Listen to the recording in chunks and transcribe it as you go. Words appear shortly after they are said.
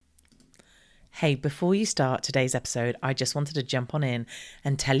Hey, before you start today's episode, I just wanted to jump on in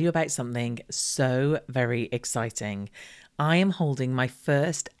and tell you about something so very exciting. I am holding my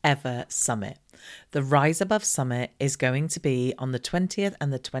first ever summit. The Rise Above Summit is going to be on the 20th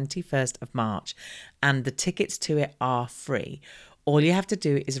and the 21st of March, and the tickets to it are free. All you have to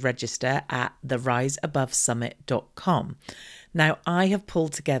do is register at theriseabovesummit.com. Now, I have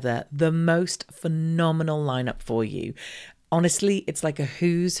pulled together the most phenomenal lineup for you. Honestly, it's like a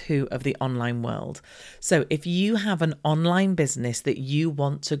who's who of the online world. So if you have an online business that you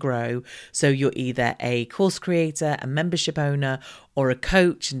want to grow, so you're either a course creator, a membership owner, or a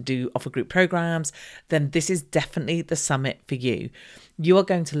coach and do offer group programs, then this is definitely the summit for you. You are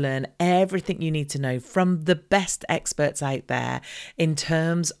going to learn everything you need to know from the best experts out there in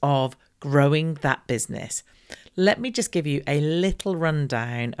terms of growing that business. Let me just give you a little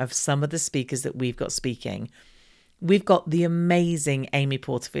rundown of some of the speakers that we've got speaking. We've got the amazing Amy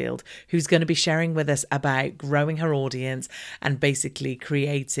Porterfield, who's going to be sharing with us about growing her audience and basically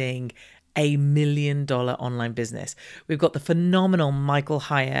creating $1 million online business. We've got the phenomenal Michael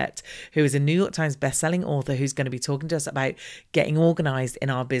Hyatt, who is a New York Times bestselling author, who's going to be talking to us about getting organized in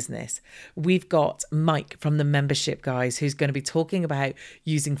our business. We've got Mike from the Membership Guys, who's going to be talking about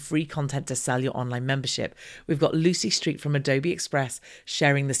using free content to sell your online membership. We've got Lucy Street from Adobe Express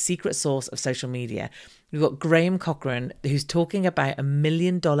sharing the secret sauce of social media. We've got Graham Cochran, who's talking about $1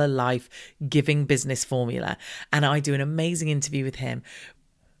 million life giving business formula. And I do an amazing interview with him.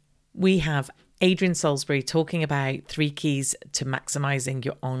 We have Adrian Salisbury talking about 3 keys to maximizing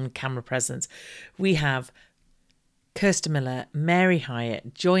your on-camera presence. We have Kirsten Miller, Mary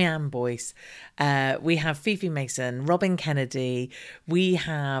Hyatt, Joyanne Boyce. We have Fifi Mason, Robin Kennedy. We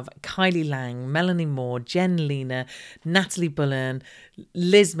have Kylie Lang, Melanie Moore, Jen Lena, Natalie Bullen,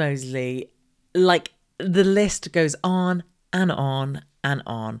 Liz Mosley. Like, the list goes on and on and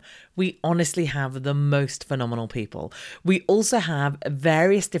on. We honestly have the most phenomenal people. We also have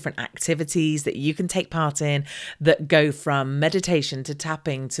various different activities that you can take part in that go from meditation to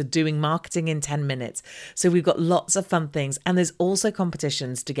tapping to doing marketing in 10 minutes. So we've got lots of fun things, and there's also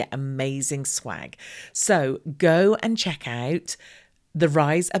competitions to get amazing swag. So go and check out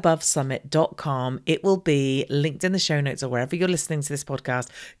theriseabovesummit.com. It will be linked in the show notes or wherever you're listening to this podcast.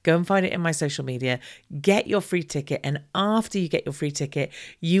 Go and find it in my social media. Get your free ticket. And after you get your free ticket,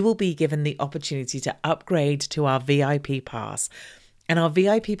 you will be given the opportunity to upgrade to our VIP pass. And our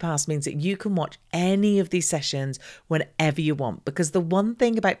VIP pass means that you can watch any of these sessions whenever you want, because the one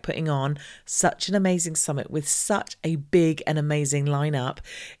thing about putting on such an amazing summit with such a big and amazing lineup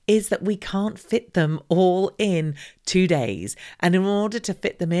is that we can't fit them all in 2 days. And in order to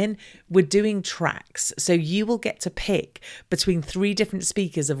fit them in, we're doing tracks. So you will get to pick between 3 different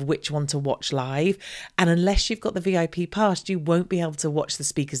speakers of which one to watch live. And unless you've got the VIP pass, you won't be able to watch the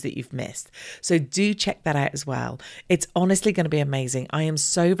speakers that you've missed. So do check that out as well. It's honestly going to be amazing. I am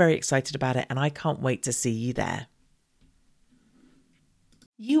so very excited about it, and I can't wait to see you there.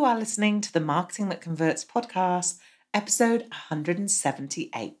 You are listening to the Marketing That Converts podcast, episode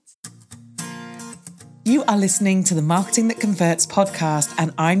 178. You are listening to the Marketing That Converts podcast,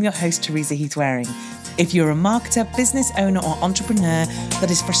 and I'm your host, Teresa Heath-Wareing. If you're a marketer, business owner, or entrepreneur that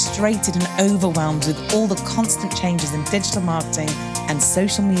is frustrated and overwhelmed with all the constant changes in digital marketing and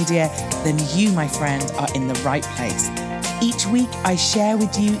social media, then you, my friend, are in the right place. Each week, I share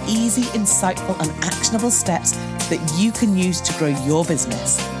with you easy, insightful, and actionable steps that you can use to grow your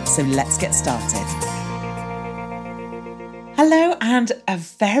business. So let's get started. Hello, and a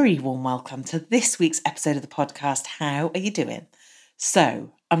very warm welcome to this week's episode of the podcast. How are you doing?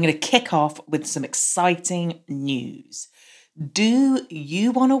 So I'm going to kick off with some exciting news. Do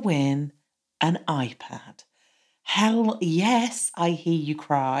you want to win an iPad? Hell yes, I hear you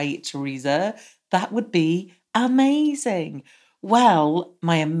cry, Teresa. That would be amazing. Well,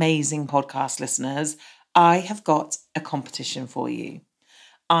 my amazing podcast listeners, I have got a competition for you.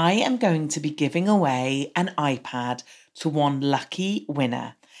 I am going to be giving away an iPad to one lucky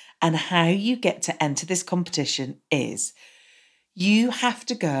winner. And how you get to enter this competition is you have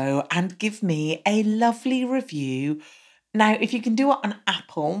to go and give me a lovely review. Now, if you can do it on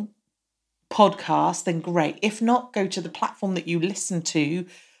Apple Podcast, then great. If not, go to the platform that you listen to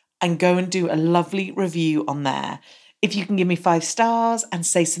and go and do a lovely review on there. If you can give me 5 stars and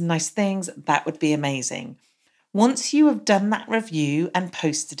say some nice things, that would be amazing. Once you have done that review and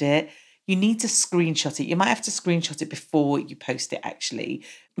posted it, you need to screenshot it. You might have to screenshot it before you post it, actually,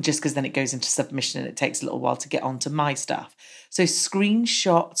 just because then it goes into submission and it takes a little while to get onto my stuff. So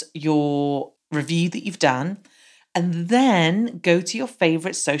screenshot your review that you've done and then go to your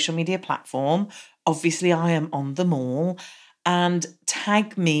favorite social media platform. Obviously, I am on them all. and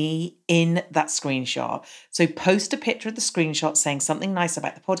tag me in that screenshot. So post a picture of the screenshot saying something nice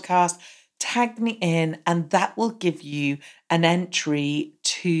about the podcast, tag me in, and that will give you an entry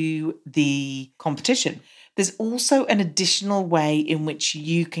to the competition. There's also an additional way in which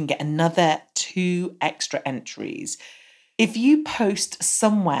you can get another 2 extra entries. If you post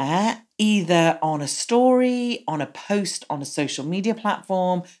somewhere, either on a story, on a post on a social media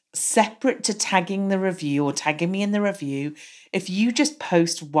platform, separate to tagging the review or tagging me in the review, if you just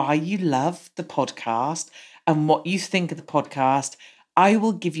post why you love the podcast and what you think of the podcast, I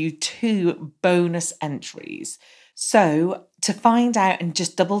will give you 2 bonus entries. So to find out and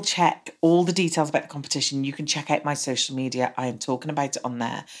just double check all the details about the competition, you can check out my social media. I am talking about it on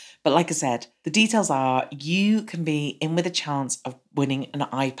there. But like I said, the details are you can be in with a chance of winning an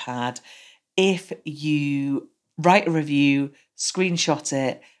iPad if you write a review, screenshot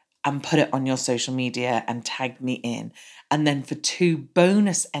it, and put it on your social media and tag me in. And then for 2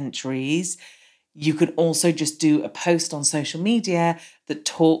 bonus entries, you can also just do a post on social media that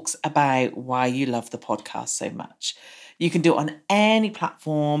talks about why you love the podcast so much. You can do it on any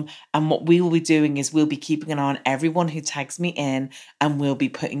platform. And what we will be doing is we'll be keeping an eye on everyone who tags me in, and we'll be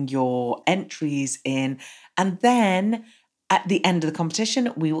putting your entries in. And then at the end of the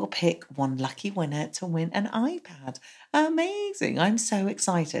competition, we will pick one lucky winner to win an iPad. Amazing. I'm so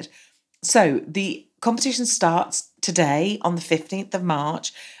excited. So the competition starts today on the 15th of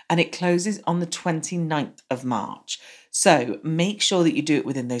March and it closes on the 29th of March. So make sure that you do it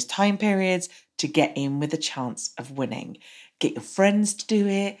within those time periods to get in with a chance of winning. Get your friends to do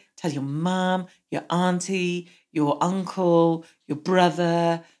it. Tell your mum, your auntie, your uncle, your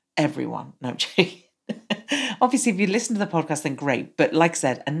brother, everyone. No, I'm joking. Obviously, if you listen to the podcast, then great. But like I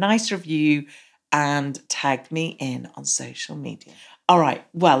said, a nice review and tag me in on social media. All right,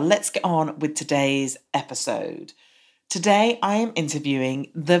 well, let's get on with today's episode. Today, I am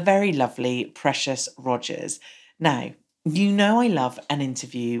interviewing the very lovely Precious Rogers. Now, you know I love an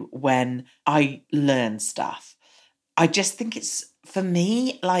interview when I learn stuff. I just think it's, for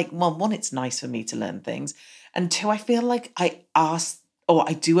me, like, well, one, it's nice for me to learn things. And 2, I feel like I ask or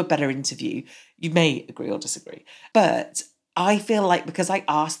I do a better interview. You may agree or disagree, but I feel like because I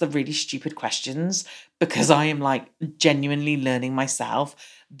ask the really stupid questions, because I am like genuinely learning myself,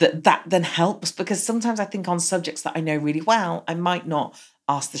 that then helps, because sometimes I think on subjects that I know really well, I might not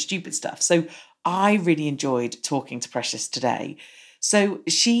ask the stupid stuff. So I really enjoyed talking to Precious today. So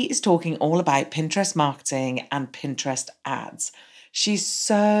she is talking all about Pinterest marketing and Pinterest ads. She's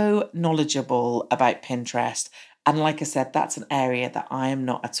so knowledgeable about Pinterest. And like I said, that's an area that I am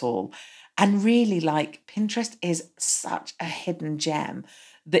not at all. And really, like, Pinterest is such a hidden gem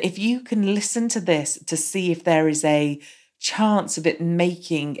that if you can listen to this to see if there is a chance of it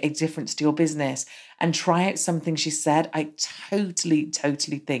making a difference to your business and try out something she said, I totally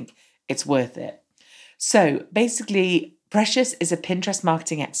think it's worth it. So basically, Precious is a Pinterest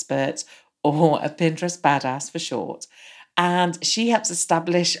marketing expert, or a Pinterest badass for short. And she helps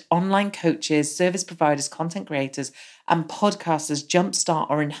establish online coaches, service providers, content creators, and podcasters jumpstart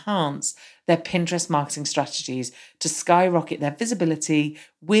or enhance their Pinterest marketing strategies to skyrocket their visibility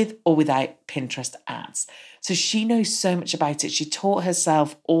with or without Pinterest ads. So she knows so much about it. She taught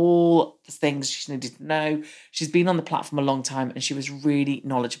herself all the things she needed to know. She's been on the platform a long time and she was really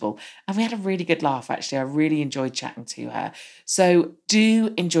knowledgeable. And we had a really good laugh, actually. I really enjoyed chatting to her. So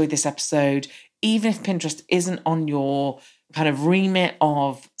do enjoy this episode. Even if Pinterest isn't on your kind of remit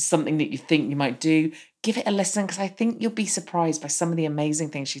of something that you think you might do, give it a listen, because I think you'll be surprised by some of the amazing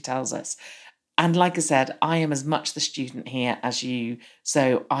things she tells us. And like I said, I am as much the student here as you.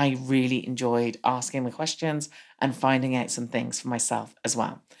 So I really enjoyed asking the questions and finding out some things for myself as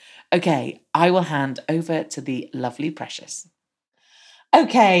well. Okay, I will hand over to the lovely Precious.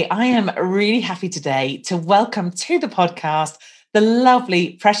 Okay, I am really happy today to welcome to the podcast the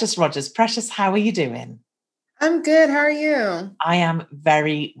lovely Precious Rogers. Precious, how are you doing? I'm good. How are you? I am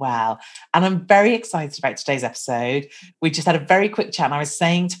very well. And I'm very excited about today's episode. We just had a very quick chat. And I was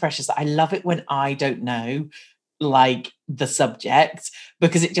saying to Precious that I love it when I don't know, like, the subject,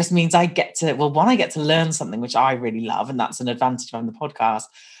 because it just means I get to, well, one, I get to learn something, which I really love. And that's an advantage on the podcast.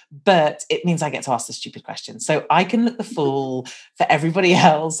 But it means I get to ask the stupid questions. So I can look the fool for everybody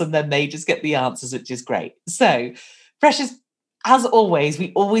else and then they just get the answers, which is great. So, Precious, as always,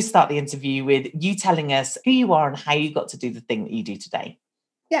 we always start the interview with you telling us who you are and how you got to do the thing that you do today.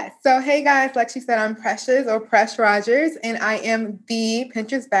 Yes. So, hey guys, like she said, I'm Precious or Presh Rogers, and I am the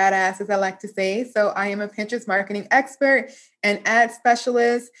Pinterest badass, as I like to say. So, I am a Pinterest marketing expert and ad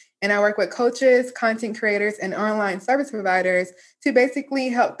specialist, and I work with coaches, content creators, and online service providers to basically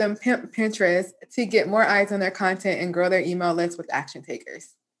help them pimp Pinterest to get more eyes on their content and grow their email list with action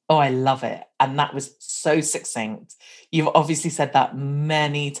takers. Oh, I love it. And that was so succinct. You've obviously said that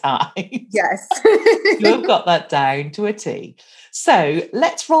many times. Yes. You have got that down to a T. So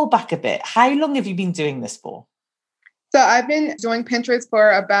let's roll back a bit. How long have you been doing this for? So I've been doing Pinterest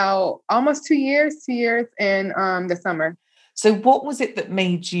for about almost 2 years, 2 years in the summer. So what was it that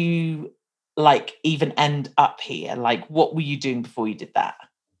made you like even end up here? Like what were you doing before you did that?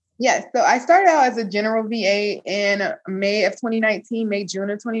 Yes. So I started out as a general VA in May of 2019, May, June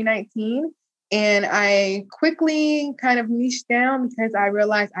of 2019. And I quickly kind of niched down because I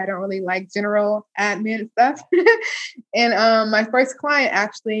realized I don't really like general admin stuff. And my first client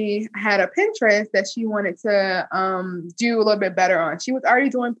actually had a Pinterest that she wanted to do a little bit better on. She was already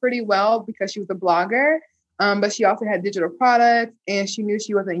doing pretty well because she was a blogger, but she also had digital products and she knew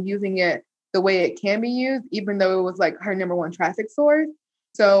she wasn't using it the way it can be used, even though it was like her number one traffic source.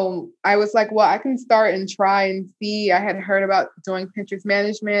 So I was like, well, I can start and try and see. I had heard about doing Pinterest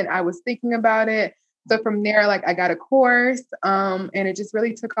management. I was thinking about it. So from there, like I got a course, and it just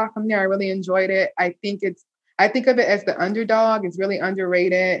really took off from there. I really enjoyed it. I think of it as the underdog. It's really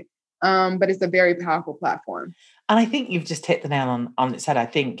underrated, but it's a very powerful platform. And I think you've just hit the nail on its head. I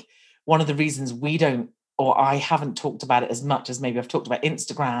think one of the reasons we don't, or I haven't talked about it as much as maybe I've talked about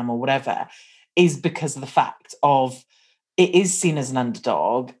Instagram or whatever, is because of the fact of it is seen as an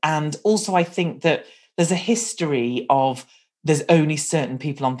underdog. And also I think that there's a history of there's only certain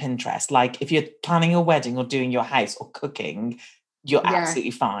people on Pinterest. Like if you're planning a wedding or doing your house or cooking, you're Yeah.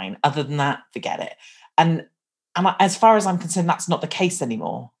 absolutely fine. Other than that, forget it. And as far as I'm concerned, that's not the case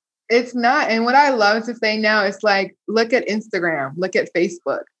anymore. It's not. And what I love to say now is like, look at Instagram, look at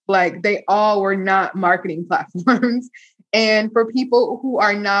Facebook. Like they all were not marketing platforms. And for people who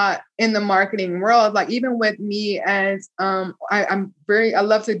are not in the marketing world, like even with me as I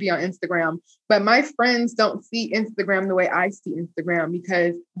love to be on Instagram, but my friends don't see Instagram the way I see Instagram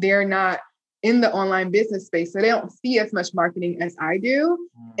because they're not in the online business space. So they don't see as much marketing as I do.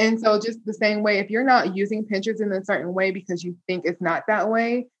 And so just the same way, if you're not using Pinterest in a certain way because you think it's not that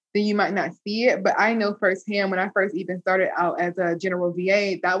way, then you might not see it. But I know firsthand when I first even started out as a general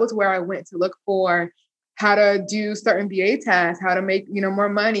VA, that was where I went to look for how to do certain VA tasks, how to make, more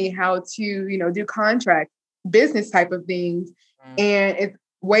money, how to, do contract business type of things. And it's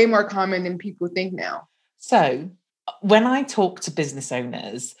way more common than people think now. So when I talk to business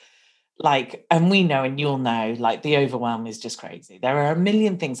owners, like, and we know, and you'll know, like the overwhelm is just crazy. There are a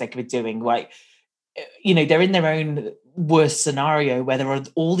million things they could be doing. Like, they're in their own worst scenario where there are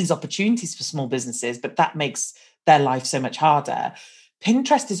all these opportunities for small businesses, but that makes their life so much harder.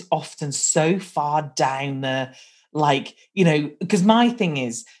 Pinterest is often so far down the, because my thing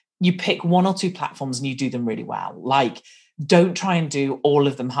is you pick one or two platforms and you do them really well. Like, don't try and do all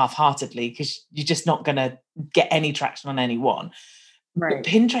of them half-heartedly because you're just not going to get any traction on any one. Right.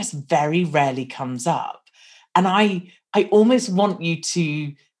 But Pinterest very rarely comes up. And I almost want you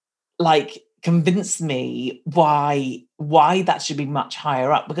to convince me why that should be much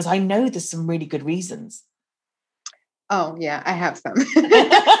higher up, because I know there's some really good reasons. Oh, yeah, I have some. So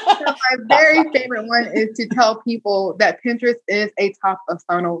my very favorite one is to tell people that Pinterest is a top of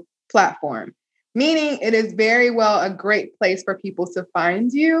funnel platform, meaning it is very well a great place for people to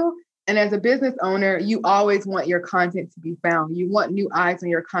find you. And as a business owner, you always want your content to be found. You want new eyes on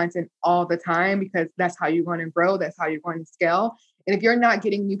your content all the time because that's how you're going to grow. That's how you're going to scale. And if you're not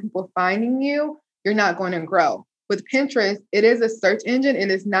getting new people finding you, you're not going to grow. With Pinterest, it is a search engine.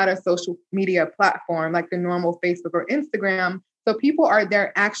 It is not a social media platform like the normal Facebook or Instagram. So people are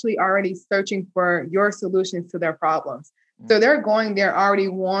there actually already searching for your solutions to their problems. So they're going there already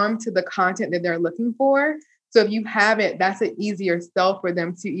warm to the content that they're looking for. So if you have it, that's an easier sell for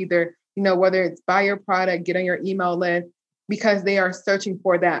them to either, whether it's buy your product, get on your email list, because they are searching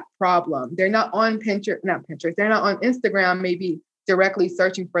for that problem. They're not on Pinterest, they're not on Instagram, maybe directly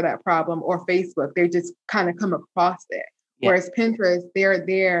searching for that problem, or Facebook. They just kind of come across it. Yeah. Whereas Pinterest, they're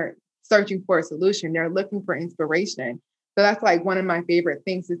there searching for a solution. They're looking for inspiration. So that's like one of my favorite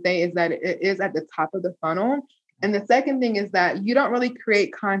things to say is that it is at the top of the funnel. And the second thing is that you don't really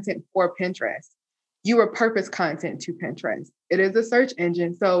create content for Pinterest. You repurpose content to Pinterest. It is a search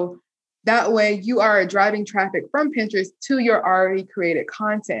engine. So that way you are driving traffic from Pinterest to your already created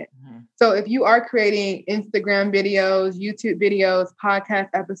content. Mm-hmm. So if you are creating Instagram videos, YouTube videos, podcast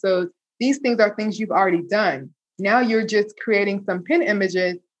episodes, these things are things you've already done. Now you're just creating some pin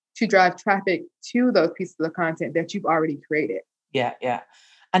images to drive traffic to those pieces of content that you've already created. Yeah, yeah.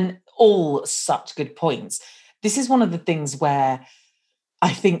 And all such good points. This is one of the things where I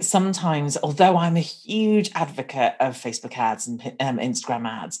think sometimes, although I'm a huge advocate of Facebook ads and Instagram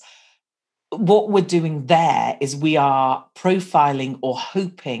ads, what we're doing there is we are profiling or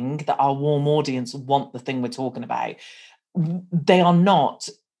hoping that our warm audience want the thing we're talking about. They are not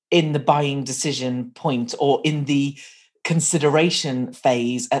in the buying decision point or in the consideration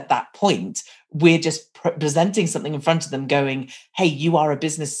phase at that point. We're just presenting something in front of them going, hey, you are a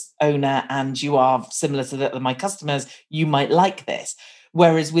business owner and you are similar to my customers, you might like this.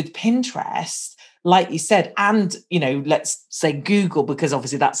 Whereas with Pinterest, like you said, and, let's say Google, because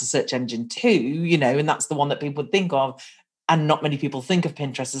obviously that's a search engine too, and that's the one that people think of. And not many people think of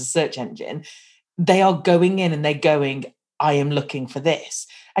Pinterest as a search engine. They are going in and they're going, I am looking for this.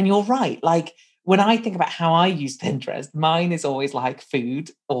 And you're right. Like when I think about how I use Pinterest, mine is always like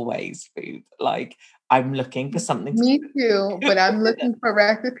food, always food. Like I'm looking for something. Me too, but I'm looking for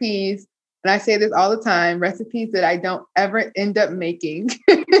recipes. And I say this all the time, recipes that I don't ever end up making.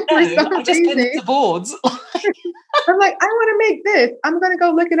 No, I just pin it to boards. I'm like, I want to make this. I'm going to go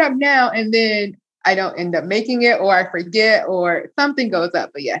look it up now. And then I don't end up making it, or I forget, or something goes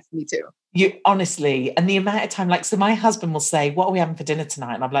up. But yes, me too. You honestly, and the amount of time, like, so my husband will say, what are we having for dinner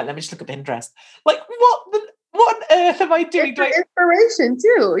tonight? And I'm like, let me just look at Pinterest. Like, what on earth am I doing? It's inspiration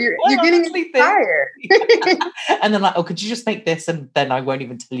too. You're getting inspired. And then like, oh, could you just make this? And then I won't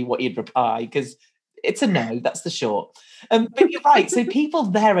even tell you what you'd reply because it's a no, that's the short. But you're right. So people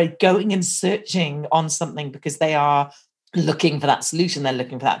there are going and searching on something because they are looking for that solution. They're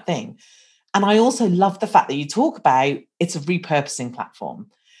looking for that thing. And I also love the fact that you talk about it's a repurposing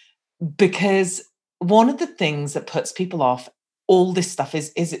platform, because one of the things that puts people off all this stuff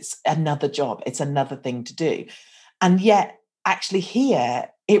is it's another job. It's another thing to do. And yet actually here,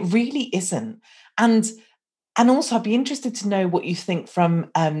 it really isn't. And also I'd be interested to know what you think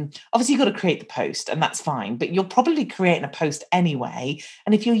from, obviously you've got to create the post and that's fine, but you're probably creating a post anyway.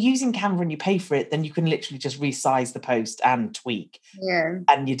 And if you're using Canva and you pay for it, then you can literally just resize the post and tweak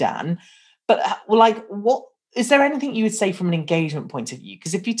and you're done. But what, is there anything you would say from an engagement point of view?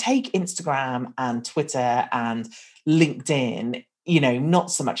 Because if you take Instagram and Twitter and LinkedIn, not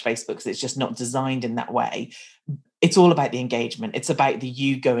so much Facebook because it's just not designed in that way. It's all about the engagement. It's about the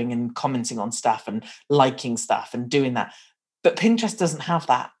you going and commenting on stuff and liking stuff and doing that. But Pinterest doesn't have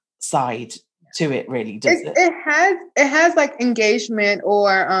that side to it, really, does it? It has like engagement or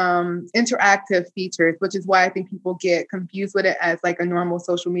interactive features, which is why I think people get confused with it as like a normal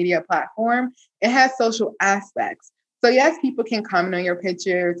social media platform. It has social aspects. So yes, people can comment on your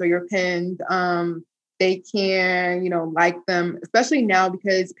pictures or your pins. They can, like them, especially now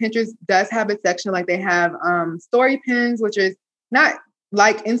because Pinterest does have a section like they have story pins, which is not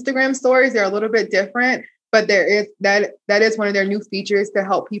like Instagram stories. They're a little bit different, but there is that is one of their new features to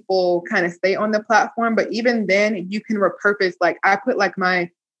help people kind of stay on the platform. But even then you can repurpose, like I put like my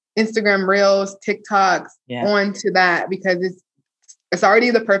Instagram reels, TikToks onto that because it's already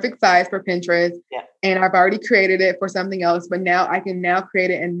the perfect size for Pinterest. Yeah. And I've already created it for something else, but now I can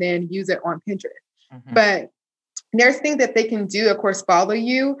create it and then use it on Pinterest. Mm-hmm. But there's things that they can do, of course, follow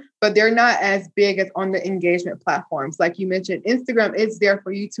you, but they're not as big as on the engagement platforms. Like you mentioned, Instagram is there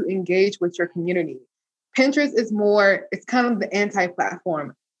for you to engage with your community. Pinterest is more, it's kind of the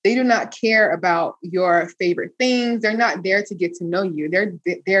anti-platform. They do not care about your favorite things. They're not there to get to know you. They're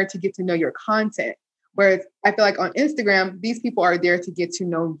there to get to know your content. Whereas I feel like on Instagram, these people are there to get to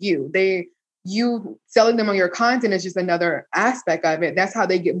know you. You selling them on your content is just another aspect of it. That's how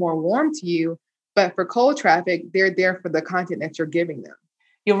they get more warm to you. But for cold traffic, they're there for the content that you're giving them.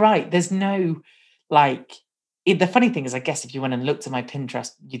 You're right. There's no, the funny thing is, I guess if you went and looked at my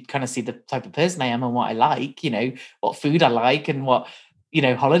Pinterest, you'd kind of see the type of person I am and what I like, what food I like and what,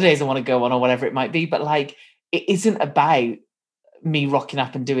 holidays I want to go on or whatever it might be. But it isn't about me rocking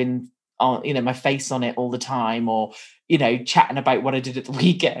up and doing, my face on it all the time or, chatting about what I did at the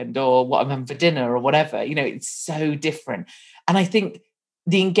weekend or what I'm having for dinner or whatever. It's so different. And I think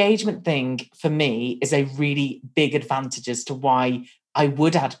the engagement thing for me is a really big advantage as to why I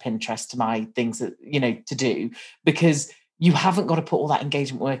would add Pinterest to my things that, to do, because you haven't got to put all that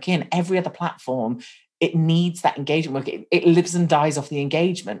engagement work in. Every other platform, it needs that engagement work. It lives and dies off the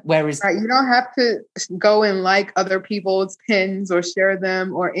engagement. Whereas you don't have to go and like other people's pins or share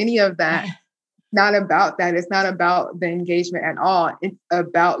them or any of that. Yeah. Not about that. It's not about the engagement at all. It's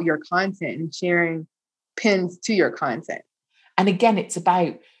about your content and sharing pins to your content. And again, it's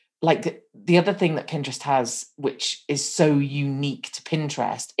about the other thing that Pinterest has, which is so unique to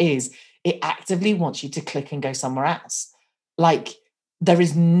Pinterest, is it actively wants you to click and go somewhere else. Like, there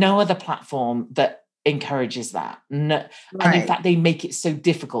is no other platform that encourages that. No, and in fact, they make it so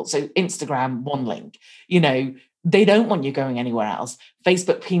difficult. So Instagram, one link, they don't want you going anywhere else.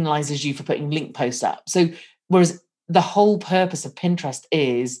 Facebook penalizes you for putting link posts up. So whereas the whole purpose of Pinterest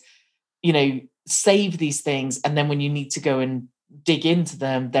is, save these things, and then when you need to go and dig into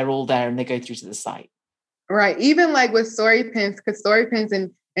them, they're all there and they go through to the site. Right. Even like with story pins, because story pins,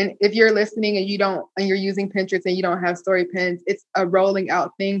 and if you're listening and you're using Pinterest and you don't have story pins, it's a rolling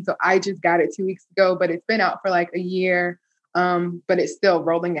out thing. So I just got it 2 weeks ago, but it's been out for like a year. But it's still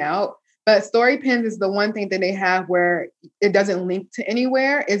rolling out. But story pins is the one thing that they have where it doesn't link to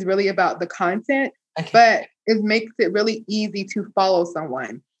anywhere. It's really about the content, but it makes it really easy to follow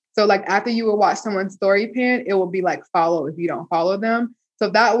someone. So like after you will watch someone's story pin, it will be like follow if you don't follow them. So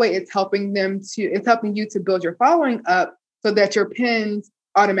that way it's helping you to build your following up so that your pins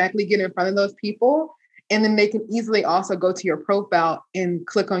automatically get in front of those people. And then they can easily also go to your profile and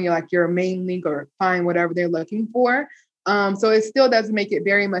click on your main link or find whatever they're looking for. So it still does make it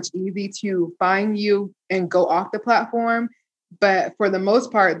very much easy to find you and go off the platform. But for the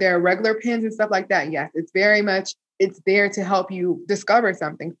most part, there are regular pins and stuff like that. Yes, it's there to help you discover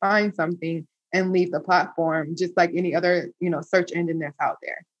something, find something, and leave the platform, just like any other, search engine that's out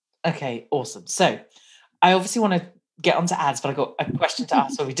there. Okay, awesome. So I obviously want to get onto ads, but I've got a question to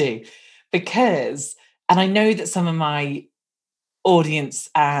ask what we do. And I know that some of my audience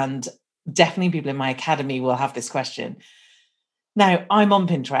and definitely people in my academy will have this question. Now, I'm on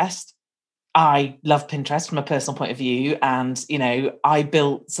Pinterest. I love Pinterest from a personal point of view. And, I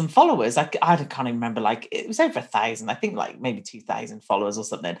built some followers. I can't even remember, it was over 1,000, I think maybe 2,000 followers or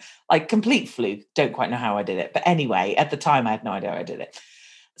something, complete fluke. Don't quite know how I did it. But anyway, at the time, I had no idea how I did it.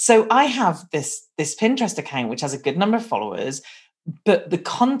 So I have this Pinterest account, which has a good number of followers, but the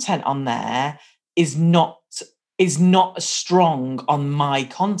content on there is not strong on my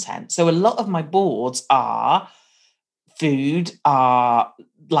content. So a lot of my boards are food, are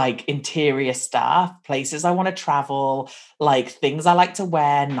interior stuff, places I want to travel, things I like to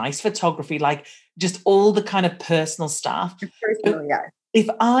wear, nice photography, just all the kind of personal stuff. Personal, yeah. If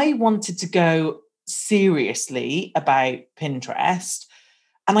I wanted to go seriously about Pinterest,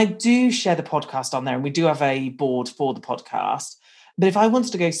 and I do share the podcast on there, and we do have a board for the podcast, but if I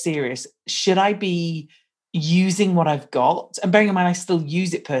wanted to go serious, should I be using what I've got? And bearing in mind, I still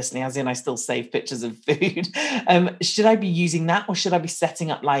use it personally, as in I still save pictures of food. Should I be using that, or should I be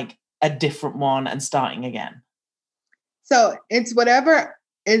setting up a different one and starting again? So it's whatever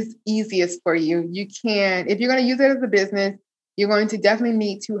is easiest for you. You can, if you're going to use it as a business, you're going to definitely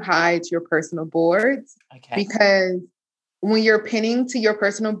need to hide your personal boards. Okay. Because when you're pinning to your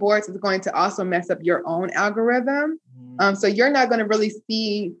personal boards, it's going to also mess up your own algorithm. So you're not going to really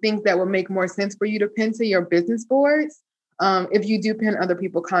see things that will make more sense for you to pin to your business boards. If you do pin other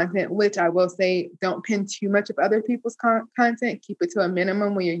people's content, which I will say, don't pin too much of other people's content, keep it to a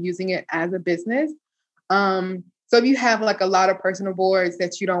minimum when you're using it as a business. So if you have a lot of personal boards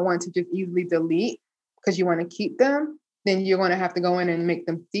that you don't want to just easily delete because you want to keep them, then you're going to have to go in and make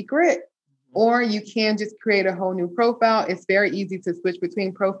them secret. Or you can just create a whole new profile. It's very easy to switch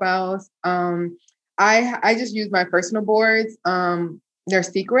between profiles. I just use my personal boards. They're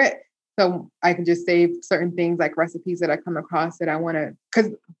secret. So I can just save certain things like recipes that I come across that I want to,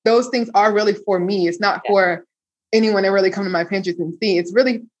 because those things are really for me. It's not for anyone to really come to my Pinterest and see. It's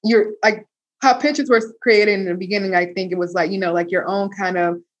really how Pinterest was created in the beginning. I think it was your own kind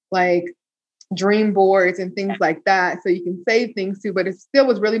of dream boards and things like that. So you can save things too, but it still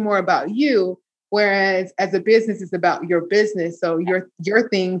was really more about you. Whereas as a business, it's about your business. So your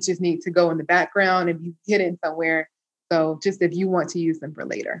things just need to go in the background and be hidden somewhere. So just if you want to use them for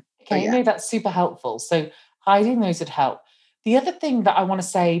later. Okay, no, that's super helpful. So hiding those would help. The other thing that I want to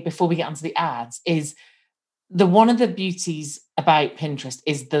say before we get onto the ads is one of the beauties about Pinterest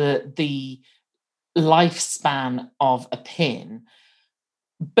is the lifespan of a pin.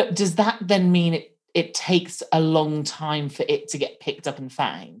 But does that then mean it takes a long time for it to get picked up and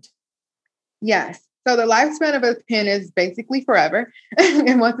found? Yes. So the lifespan of a pin is basically forever.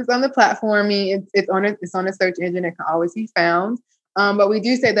 And once it's on the platform, it's on a search engine, it can always be found. But we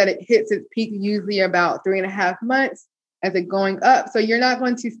do say that it hits its peak usually about 3.5 months as it going up. So you're not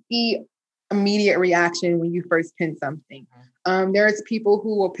going to see immediate reaction when you first pin something. There's people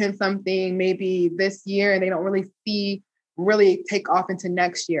who will pin something maybe this year and they don't really take off into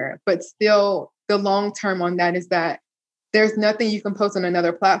next year. But still, the long term on that is that there's nothing you can post on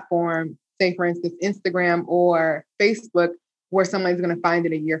another platform, say for instance, Instagram or Facebook, where somebody's going to find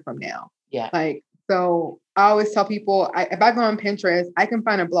it a year from now. Yeah. So I always tell people, if I go on Pinterest, I can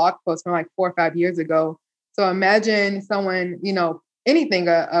find a blog post from like 4 or 5 years ago. So imagine someone, anything,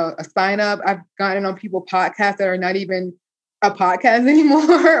 a sign up. I've gotten on people podcasts that are not even a podcast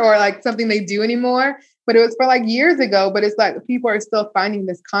anymore or like something they do anymore. But it was for like years ago. But it's like people are still finding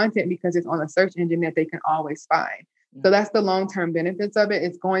this content because it's on a search engine that they can always find. So that's the long-term benefits of it.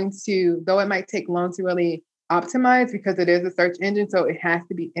 It's going to, though it might take long to really optimize because it is a search engine, so it has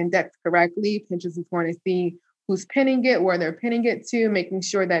to be indexed correctly. Pinterest is going to see who's pinning it, where they're pinning it to, making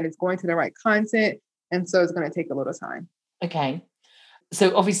sure that it's going to the right content. And so it's going to take a little time. Okay.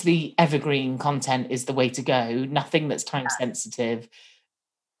 So obviously evergreen content is the way to go. Nothing that's time sensitive,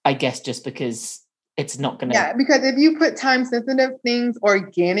 I guess, just because it's not going to. Yeah, because if you put time sensitive things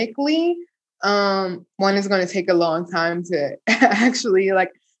organically, one is going to take a long time to actually,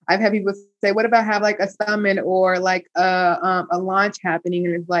 like, I've had people say, what about have like a summit or like a launch happening?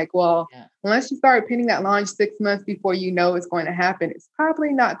 And it's like, well, unless you start pinning that launch 6 months before you know it's going to happen, it's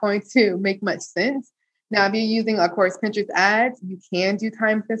probably not going to make much sense. Now, if you're using, of course, Pinterest ads, you can do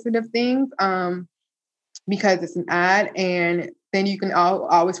time sensitive things because it's an ad, and then you can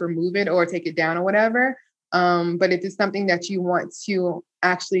always remove it or take it down or whatever. But if it's something that you want to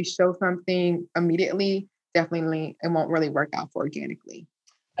actually show something immediately, definitely it won't really work out for organically.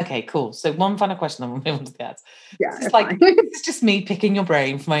 Okay, cool. So one final question, then we'll move on to the ads. Yeah, it's just me picking your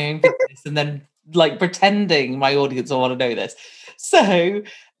brain for my own business and then like pretending my audience all want to know this. So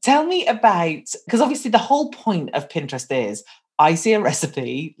tell me about, because obviously the whole point of Pinterest is I see a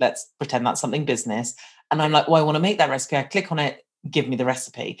recipe, let's pretend that's something business, and I'm like, well, I want to make that recipe. I click on it, give me the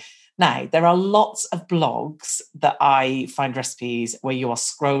recipe. Now, there are lots of blogs that I find recipes where you are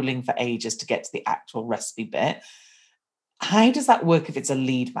scrolling for ages to get to the actual recipe bit. How does that work if it's a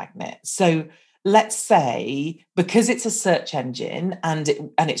lead magnet? So let's say, because it's a search engine and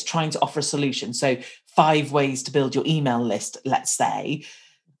it's trying to offer a solution. So 5 ways to build your email list, let's say,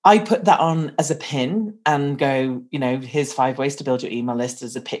 I put that on as a pin and go, here's 5 ways to build your email list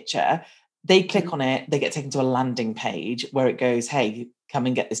as a picture. They click on it, they get taken to a landing page where it goes, hey, come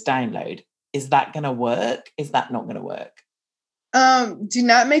and get this download. Is that going to work? Is that not going to work? Do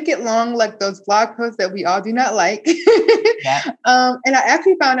not make it long like those blog posts that we all do not like. Yeah. And I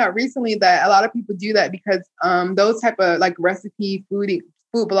actually found out recently that a lot of people do that because those type of like recipe food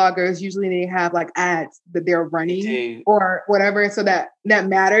bloggers, usually they have like ads that they're running or whatever. So that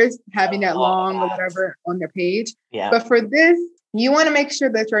matters, having that long or whatever on their page. Yeah. But for this, you want to make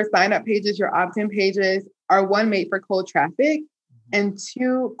sure that your sign up pages, your opt-in pages are one, made for cold traffic, and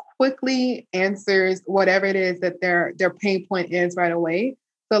 2, quickly answers whatever it is that their pain point is right away.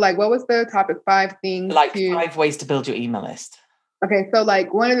 So like, what was the topic 5 things? Like 5 ways to build your email list. Okay. So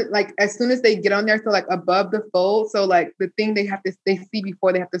like one of the, like, as soon as they get on there, so like above the fold, so like the thing they see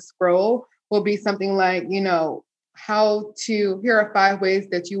before they have to scroll will be something like, here are 5 ways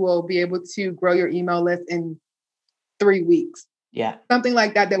that you will be able to grow your email list in 3 weeks. Yeah. Something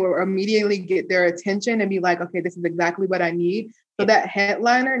like that will immediately get their attention and be like, okay, this is exactly what I need. So that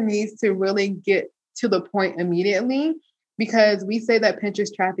headliner needs to really get to the point immediately, because we say that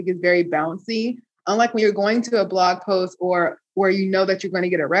Pinterest traffic is very bouncy. Unlike when you're going to a blog post or where you know that you're going to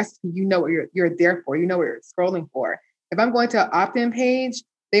get a recipe, you know what you're there for, you know what you're scrolling for. If I'm going to an opt-in page,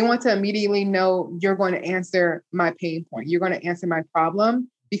 they want to immediately know you're going to answer my pain point. You're going to answer my problem,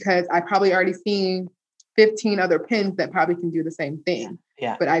 because I probably already seen 15 other pins that probably can do the same thing.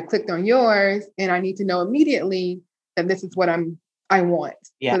 Yeah. But I clicked on yours and I need to know immediately that this is what I want,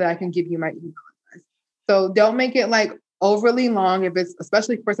 so that I can give you my email address. So don't make it like overly long, if it's,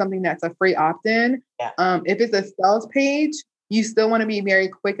 especially for something that's a free opt-in. If it's a sales page, you still want to be very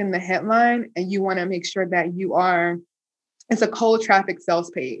quick in the headline, and you want to make sure that it's a cold traffic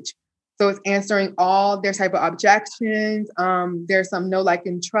sales page. So it's answering all their type of objections. There's some know, like,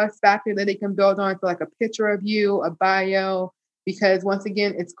 and trust factor that they can build on. So like a picture of you, a bio, because once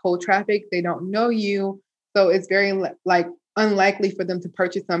again, it's cold traffic. They don't know you. So it's very like unlikely for them to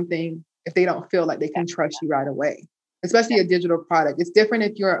purchase something if they don't feel like they can trust you right away, especially a digital product. It's different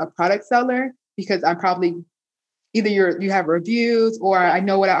if you're a product seller, because I'm probably either you have reviews or I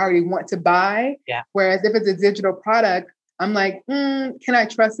know what I already want to buy. Yeah. Whereas if it's a digital product, I'm like, can I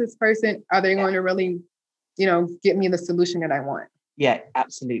trust this person? Are they going to really, get me the solution that I want? Yeah,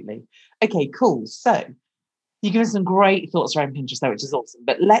 absolutely. Okay, cool. So you give us some great thoughts around Pinterest there, which is awesome.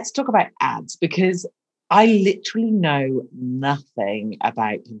 But let's talk about ads, because I literally know nothing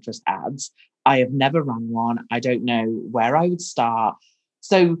about Pinterest ads. I have never run one. I don't know where I would start.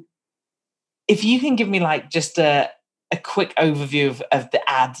 So if you can give me like just a quick overview of the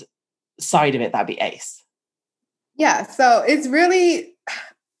ad side of it, that'd be ace. Yeah. So it's really,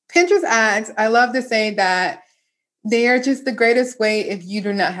 Pinterest ads, I love to say that they are just the greatest way if you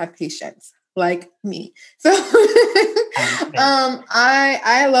do not have patience, like me. So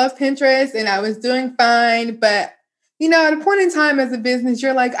I love Pinterest and I was doing fine, but at a point in time as a business,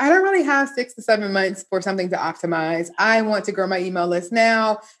 you're like, I don't really have 6 to 7 months for something to optimize. I want to grow my email list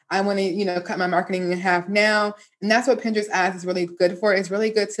now. I want to, cut my marketing in half now. And that's what Pinterest ads is really good for. It's really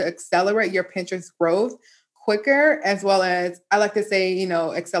good to accelerate your Pinterest growth quicker, as well as I like to say,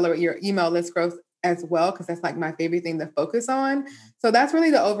 accelerate your email list growth as well, because that's like my favorite thing to focus on. So that's really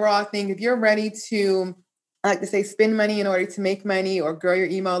the overall thing. If you're ready to, I like to say, spend money in order to make money or grow your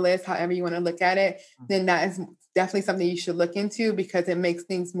email list, however you want to look at it, then that is definitely something you should look into because it makes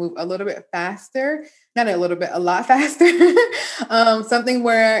things move a little bit faster, not a little bit, a lot faster. Something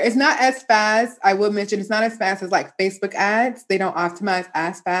where it's not as fast. I will mention it's not as fast as like Facebook ads. They don't optimize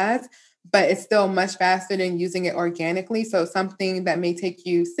as fast, but it's still much faster than using it organically. So something that may take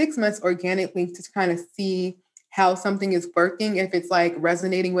you 6 months organically to kind of see how something is working, if it's like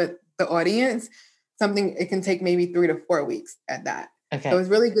resonating with the audience, something it can take maybe 3 to 4 weeks at that. Okay. So it's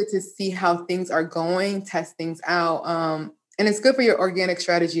really good to see how things are going, test things out. And it's good for your organic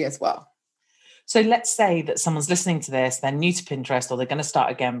strategy as well. So let's say that someone's listening to this, they're new to Pinterest, or they're going to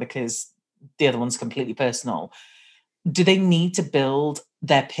start again because the other one's completely personal. Do they need to build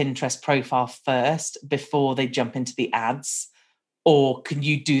their Pinterest profile first before they jump into the ads? Or can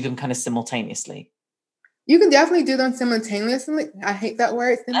you do them kind of simultaneously? You can definitely do them simultaneously. I hate that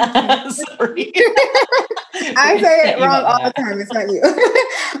word. Sorry. I say it wrong all the time. It's not you.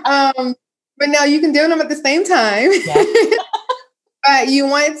 But no, you can do them at the same time. Yeah. But you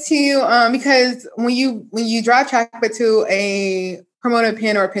want to, because when you drive traffic to a promoted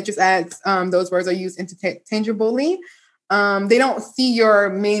pin or Pinterest ads, those words are used interchangeably. They don't see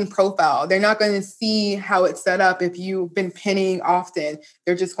your main profile. They're not going to see how it's set up if you've been pinning often.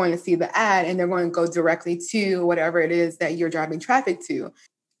 They're just going to see the ad and they're going to go directly to whatever it is that you're driving traffic to.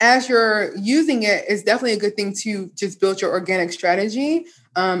 As you're using it, it's definitely a good thing to just build your organic strategy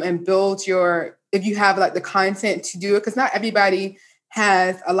and build if you have like the content to do it, because not everybody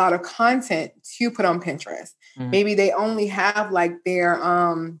has a lot of content to put on Pinterest. Mm-hmm. Maybe they only have like their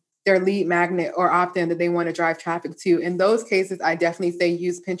lead magnet or opt-in that they want to drive traffic to. In those cases, I definitely say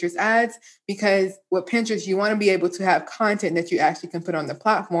use Pinterest ads, because with Pinterest, you want to be able to have content that you actually can put on the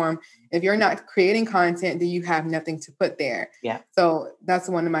platform. If you're not creating content, then you have nothing to put there. Yeah. So that's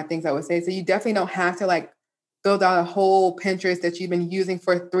one of my things I would say. So you definitely don't have to like build out a whole Pinterest that you've been using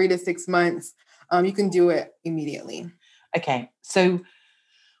for 3 to 6 months. You can do it immediately. Okay. So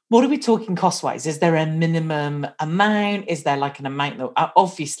what are we talking cost-wise? Is there a minimum amount? Is there like an amount that,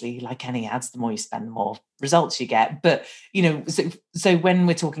 obviously, like any ads, the more you spend, the more results you get. But, so when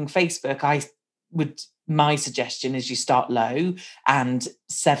we're talking Facebook, my suggestion is you start low and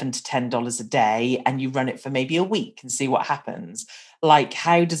 $7 to $10 a day, and you run it for maybe a week and see what happens. Like,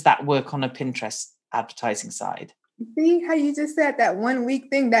 how does that work on a Pinterest advertising side? See how you just said that 1 week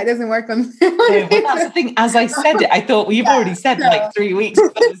thing? That doesn't work on me. No, but that's the thing. As I said it, I thought, well, you've already said like 3 weeks.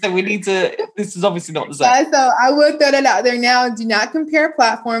 So we need to, this is obviously not the same. So I will throw that out there now. Do not compare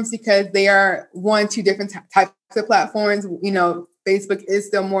platforms, because they are two different types of platforms. Facebook is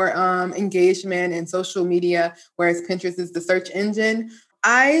still more engagement and social media, whereas Pinterest is the search engine.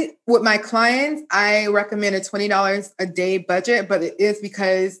 With my clients, I recommend a $20 a day budget, but it is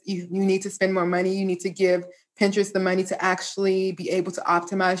because you need to spend more money. You need to give Pinterest the money to actually be able to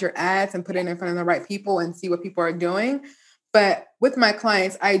optimize your ads and put it in front of the right people and see what people are doing. But with my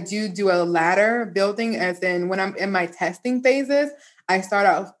clients, I do a ladder building, as in when I'm in my testing phases, I start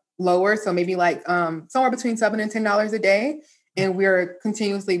out lower. So maybe like somewhere between $7 and $10 a day. And we're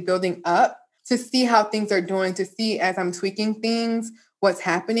continuously building up to see how things are doing, to see as I'm tweaking things, what's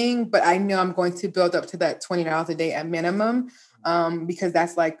happening. But I know I'm going to build up to that $20 a day at minimum, because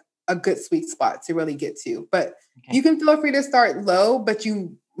that's like a good sweet spot to really get to. But You can feel free to start low, but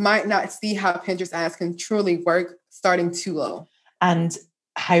you might not see how Pinterest ads can truly work starting too low. And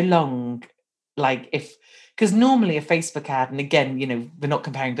how long, because normally a Facebook ad, and again, we're not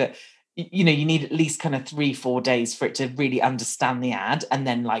comparing, but you need at least kind of 3-4 days for it to really understand the ad and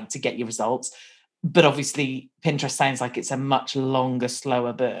then to get your results. But obviously Pinterest sounds like it's a much longer,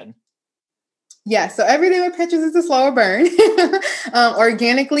 slower burn. Yeah, so everything with Pinterest is a slower burn,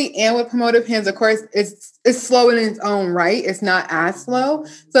 organically, and with promoted pins, of course, it's slow in its own right. It's not as slow.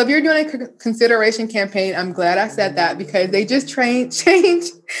 So if you're doing a consideration campaign, I'm glad I said that, because they just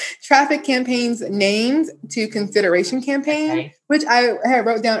changed traffic campaigns names to consideration campaign, which I had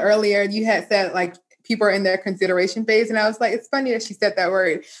wrote down earlier. You had said people are in their consideration phase, and I was like, it's funny that she said that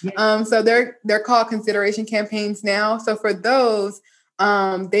word. Yeah. So they're called consideration campaigns now. So for those,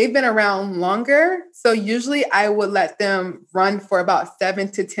 They've been around longer. So usually I would let them run for about 7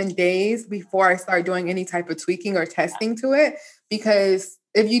 to 10 days before I start doing any type of tweaking or testing to it. Because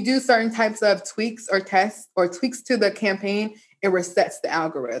if you do certain types of tweaks or tests or tweaks to the campaign, it resets the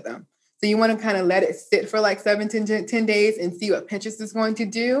algorithm. So you want to kind of let it sit for like 7 to 10 days and see what Pinterest is going to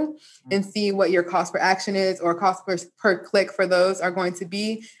do and see what your cost per action is or cost per click for those are going to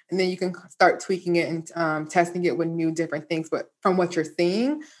be. And then you can start tweaking it and testing it with new different things. But from what you're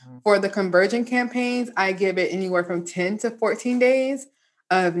seeing for the conversion campaigns, I give it anywhere from 10 to 14 days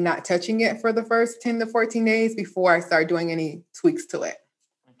of not touching it for the first 10 to 14 days before I start doing any tweaks to it.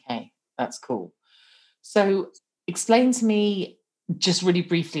 Okay, that's cool. So explain to me just really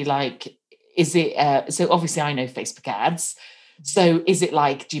briefly, like, is it, so obviously I know Facebook ads. So is it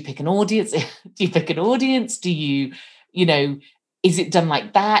like, do you pick an audience? Do you, is it done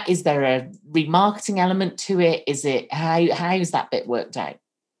like that? Is there a remarketing element to it? Is it, how is that bit worked out?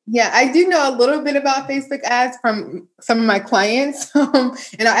 Yeah, I do know a little bit about Facebook ads from some of my clients.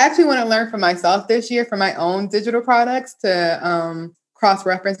 And I actually want to learn for myself this year for my own digital products to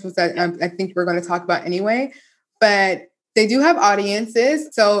cross-reference, which I think we're going to talk about anyway. But they do have audiences.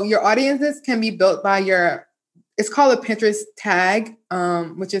 So your audiences can be built by it's called a Pinterest tag,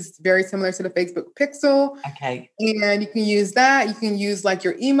 which is very similar to the Facebook pixel. Okay. And you can use that. You can use like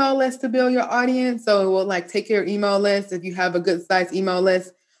your email list to build your audience. So it will like take your email list if you have a good size email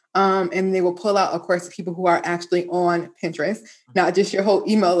list. And they will pull out, of course, people who are actually on Pinterest, not just your whole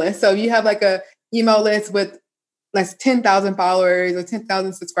email list. So if you have like a email list with like 10,000 followers or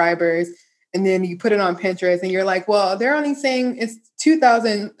 10,000 subscribers, and then you put it on Pinterest and you're like, well, they're only saying it's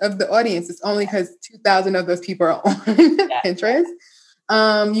 2,000 of the audience. It's only because 2,000 of those people are on Pinterest.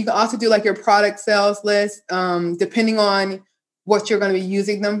 You can also do like your product sales list, depending on what you're going to be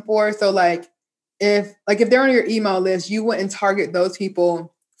using them for. So like if they're on your email list, you wouldn't target those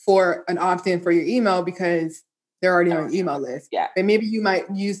people for an opt-in for your email because they're already on your email list. Yeah. And maybe you might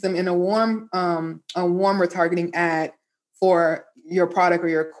use them in a warm retargeting ad for your product or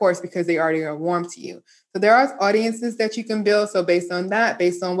your course because they already are warm to you. So there are audiences that you can build. So based on that,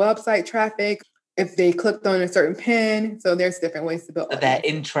 based on website traffic, if they clicked on a certain pin, so there's different ways to build their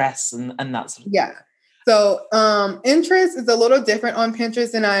interests and that sort of yeah. So interest is a little different on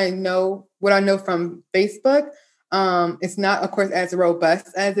Pinterest than I know from Facebook. It's not, of course, as robust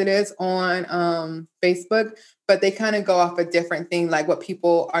as it is on Facebook, but they kind of go off a different thing, like what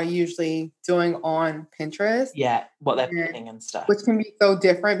people are usually doing on Pinterest. Yeah, what they're pinning and stuff. Which can be so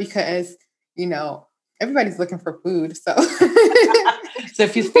different because, everybody's looking for food. So so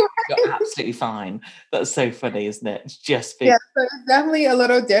if you think you're absolutely fine, that's so funny, isn't it? It's just food. Yeah, so it's definitely a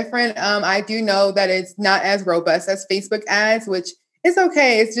little different. I do know that it's not as robust as Facebook ads, which it's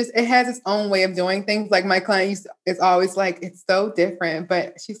okay. It's just, it has its own way of doing things. Like my client is always like, it's so different,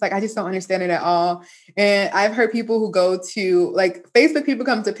 but she's like, I just don't understand it at all. And I've heard people who go to like Facebook, people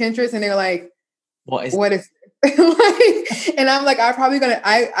come to Pinterest and they're like, what is like, and I'm like,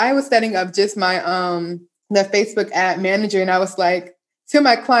 I was setting up just my, the Facebook ad manager. And I was like, to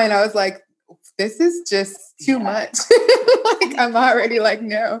my client, I was like, this is just too much. Like, I'm already like,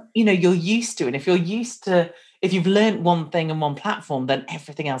 no. You're used to it. And if you've learned one thing and one platform, then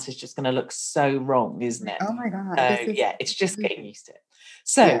everything else is just going to look so wrong, isn't it? Oh my God. It's just getting used to it.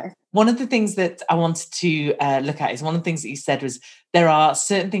 So one of the things that I wanted to look at is one of the things that you said was there are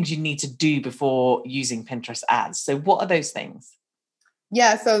certain things you need to do before using Pinterest ads. So what are those things?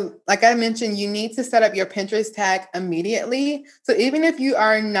 Yeah. So like I mentioned, you need to set up your Pinterest tag immediately. So even if you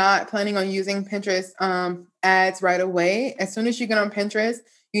are not planning on using Pinterest ads right away, as soon as you get on Pinterest,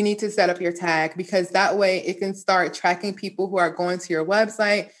 you need to set up your tag because that way it can start tracking people who are going to your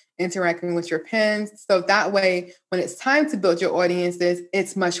website, interacting with your pins. So that way, when it's time to build your audiences,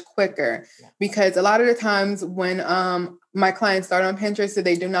 it's much quicker. Because a lot of the times when my clients start on Pinterest, so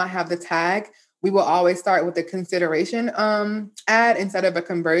they do not have the tag, we will always start with the consideration ad instead of a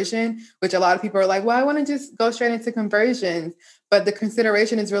conversion, which a lot of people are like, well, I want to just go straight into conversions. But the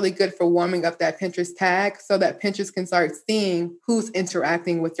consideration is really good for warming up that Pinterest tag so that Pinterest can start seeing who's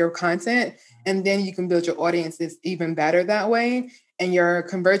interacting with your content. And then you can build your audiences even better that way. And your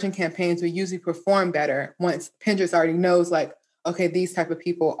conversion campaigns will usually perform better once Pinterest already knows like, okay, these type of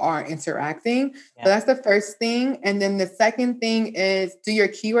people are interacting. So that's the first thing. And then the second thing is do your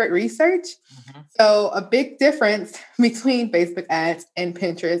keyword research. So a big difference between Facebook ads and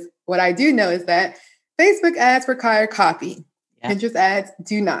Pinterest, what I do know is that Facebook ads require copy. Pinterest ads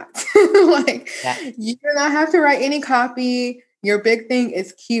do not. You do not have to write any copy. Your big thing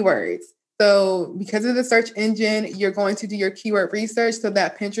is keywords. So because of the search engine, you're going to do your keyword research so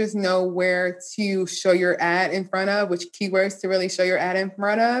that Pinterest know where to show your ad in front of, which keywords to really show your ad in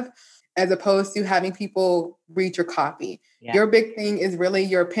front of, as opposed to having people read your copy. Yeah. Your big thing is really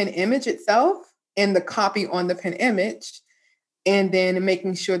your pin image itself and the copy on the pin image, and then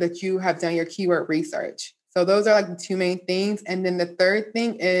making sure that you have done your keyword research. So those are like the two main things. And then the third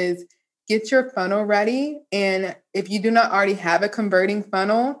thing is get your funnel ready. And if you do not already have a converting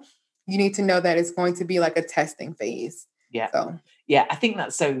funnel, you need to know that it's going to be like a testing phase. Yeah. Yeah, I think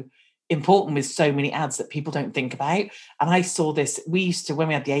that's so important with so many ads that people don't think about. And I saw this, when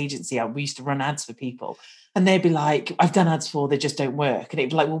we had the agency, we used to run ads for people. And they'd be like, I've done ads for, they just don't work. And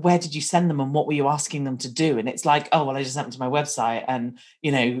it'd be like, well, where did you send them and what were you asking them to do? And it's like, oh, well, I just sent them to my website and,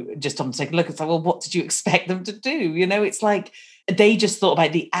 just to take a look. It's like, well, what did you expect them to do? It's like they just thought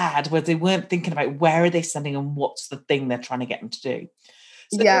about the ad where they weren't thinking about where are they sending and what's the thing they're trying to get them to do.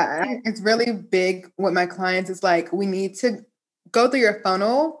 So it's really big with my clients. It's like, we need to go through your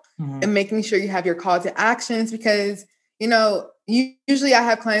funnel and making sure you have your call to actions because, usually I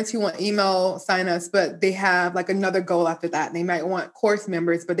have clients who want email signups, but they have like another goal after that. They might want course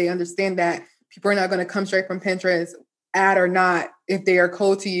members, but they understand that people are not going to come straight from Pinterest, ad or not, if they are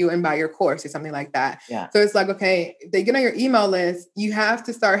cold to you and buy your course or something like that. Yeah. So it's like, okay, if they get on your email list, you have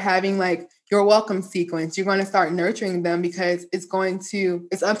to start having like your welcome sequence. You're going to start nurturing them because it's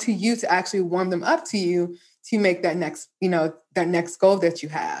up to you to actually warm them up to you to make that next, that next goal that you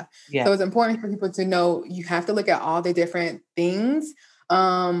have. Yeah. So it's important for people to know you have to look at all the different things.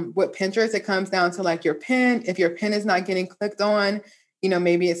 With Pinterest, it comes down to like your pin. If your pin is not getting clicked on,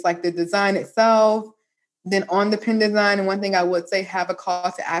 maybe it's like the design itself. Then on the pin design, and one thing I would say, have a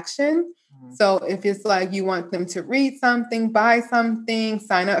call to action. So if it's like you want them to read something, buy something,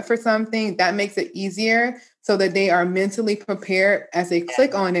 sign up for something, that makes it easier so that they are mentally prepared as they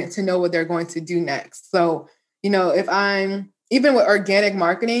click on it to know what they're going to do next. So, even with organic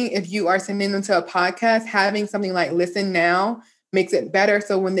marketing, if you are sending them to a podcast, having something like Listen Now makes it better.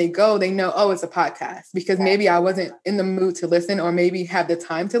 So when they go, they know, oh, it's a podcast because maybe I wasn't in the mood to listen or maybe have the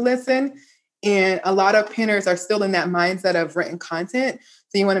time to listen. And a lot of pinners are still in that mindset of written content.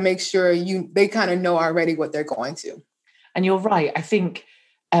 So you want to make sure they kind of know already what they're going to. And you're right. I think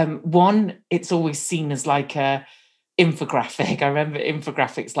one, it's always seen as like a infographic. I remember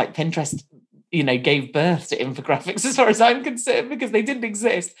infographics, like Pinterest, gave birth to infographics as far as I'm concerned, because they didn't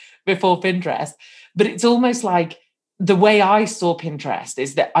exist before Pinterest. But it's almost like the way I saw Pinterest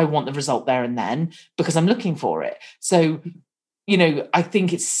is that I want the result there and then because I'm looking for it. So I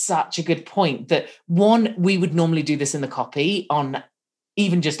think it's such a good point that one, we would normally do this in the copy on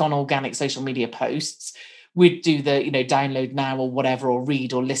even just on organic social media posts. We'd do the, download now or whatever, or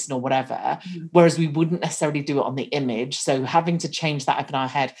read or listen or whatever, whereas we wouldn't necessarily do it on the image. So having to change that up in our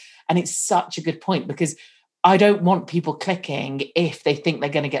head. And it's such a good point because I don't want people clicking if they think they're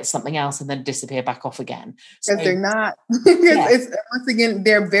going to get something else and then disappear back off again. Because they're not. It's once again,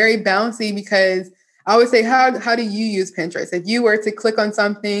 they're very bouncy because I always say, how do you use Pinterest? If you were to click on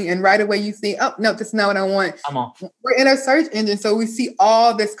something and right away you see, oh, no, this is not what I want. I'm off. We're in a search engine, so we see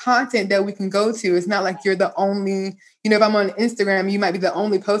all this content that we can go to. It's not like you're the only, if I'm on Instagram, you might be the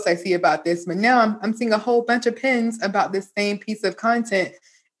only post I see about this. But now I'm seeing a whole bunch of pins about this same piece of content.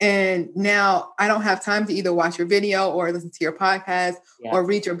 And now I don't have time to either watch your video or listen to your podcast or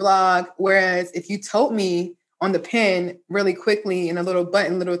read your blog. Whereas if you told me on the pin really quickly in a little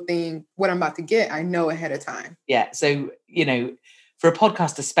thing, what I'm about to get, I know ahead of time. Yeah. So, for a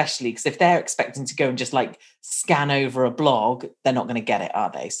podcast, especially, because if they're expecting to go and just like scan over a blog, they're not going to get it,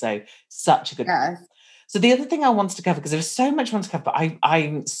 are they? So such a good point. So the other thing I wanted to cover, because there was so much I wanted to cover, but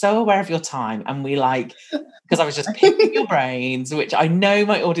I'm so aware of your time and because I was just picking your brains, which I know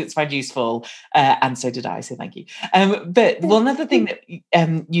my audience found useful, and so did I, so thank you. But one other thing that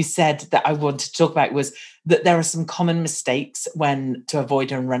you said that I wanted to talk about was that there are some common mistakes to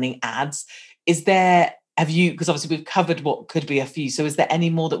avoid when running ads. Because obviously we've covered what could be a few, so is there any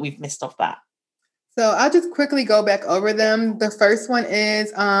more that we've missed off that? So I'll just quickly go back over them. The first one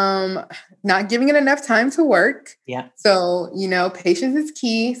is not giving it enough time to work. Yeah. So, patience is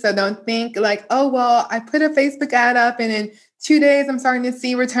key. So don't think like, oh, well, I put a Facebook ad up and in 2 days I'm starting to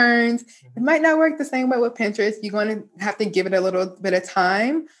see returns. It might not work the same way with Pinterest. You're going to have to give it a little bit of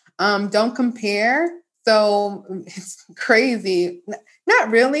time. Don't compare. So it's crazy. Not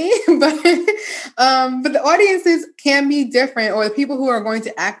really, but the audiences can be different, or the people who are going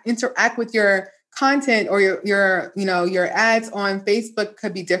to interact with your content or your ads on Facebook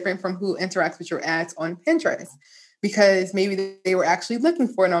could be different from who interacts with your ads on Pinterest, because maybe they were actually looking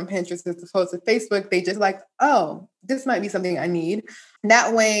for it on Pinterest as opposed to Facebook. They just like, oh, this might be something I need.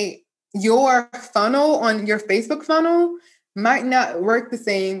 That way, your funnel on your Facebook funnel might not work the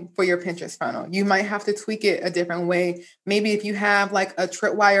same for your Pinterest funnel. You might have to tweak it a different way. Maybe if you have like a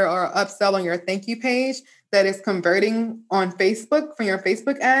tripwire or an upsell on your thank you page that is converting on Facebook from your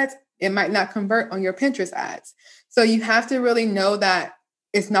Facebook ads, it might not convert on your Pinterest ads. So you have to really know that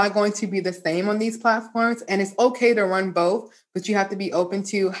it's not going to be the same on these platforms, and it's okay to run both, but you have to be open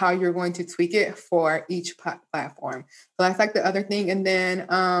to how you're going to tweak it for each platform. So that's like the other thing. And then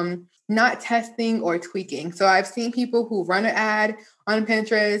not testing or tweaking. So I've seen people who run an ad on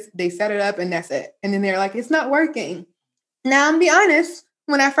Pinterest, they set it up and that's it. And then they're like, it's not working. Now, I'm be honest,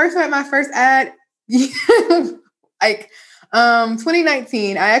 when I first had my first ad, like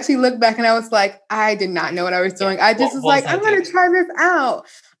 2019, I actually looked back and I was like, I did not know what I was doing. I just was like, I'm going to try this out.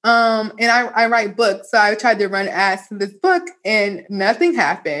 And I write books. So I tried to run ads to this book and nothing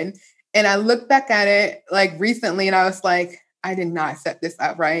happened. And I looked back at it like recently and I was like, I did not set this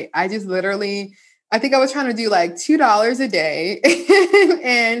up right. I just literally, I think I was trying to do like $2 a day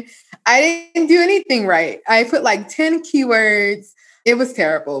and I didn't do anything right. I put like 10 keywords. It was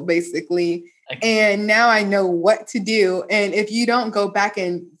terrible, basically. Okay. And now I know what to do. And if you don't go back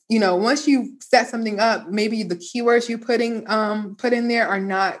and, you know, once you set something up, maybe the keywords you put in there are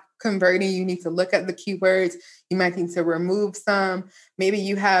not converting. You need to look at the keywords. You might need to remove some. Maybe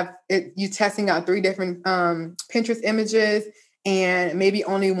you have you testing out 3 different Pinterest images and maybe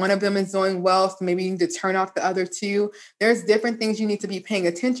only one of them is doing well. So maybe you need to turn off the other 2. There's different things you need to be paying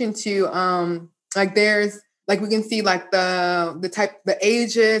attention to. Like we can see like the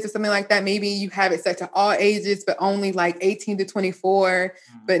ages or something like that. Maybe you have it set to all ages, but only like 18 to 24.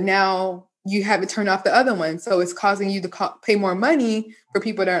 But now you have it turned off the other one. So it's causing you to pay more money for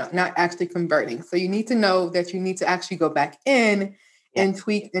people that are not actually converting. So you need to know that you need to actually go back in and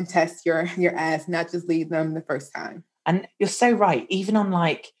tweak and test your ads, not just leave them the first time. And you're so right. Even on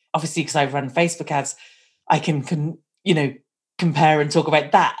like, obviously, because I run Facebook ads, I can compare and talk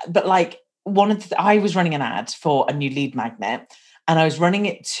about that. But like I was running an ad for a new lead magnet and I was running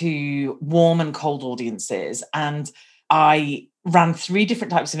it to warm and cold audiences. And I ran 3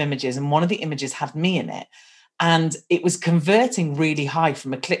 different types of images and one of the images had me in it. And it was converting really high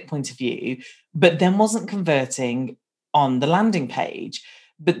from a click point of view, but then wasn't converting on the landing page.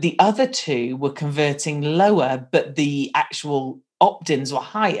 But the other 2 were converting lower, but the actual opt-ins were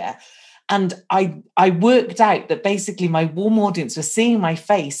higher. And I worked out that basically my warm audience was seeing my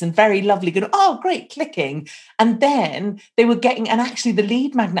face and very lovely going, oh, great, clicking. And then they were getting, and actually the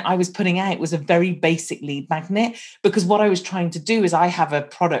lead magnet I was putting out was a very basic lead magnet, because what I was trying to do is I have a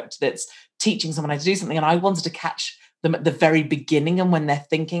product that's teaching someone how to do something. And I wanted to catch them at the very beginning and when they're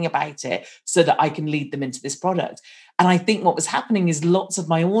thinking about it so that I can lead them into this product. And I think what was happening is lots of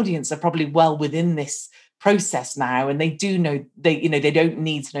my audience are probably well within this process now, and they do know they don't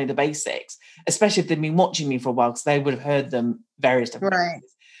need to know the basics, especially if they've been watching me for a while, because they would have heard them various different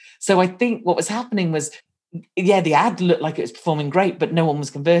ways. So I think what was happening was, the ad looked like it was performing great, but no one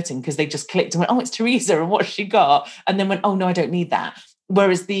was converting because they just clicked and went, oh, it's Teresa and what's she got, and then went, oh no, I don't need that.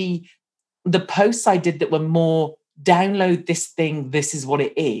 Whereas the posts I did that were more download this thing, this is what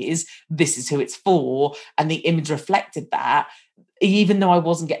it is, this is who it's for, and the image reflected that. Even though I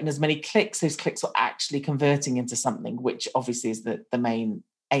wasn't getting as many clicks, those clicks were actually converting into something, which obviously is the main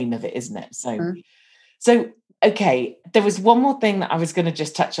aim of it, isn't it? So, okay, there was one more thing that I was going to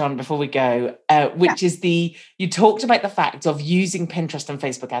just touch on before we go, which is you talked about the fact of using Pinterest and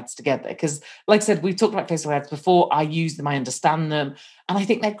Facebook ads together. Because like I said, we've talked about Facebook ads before. I use them, I understand them, and I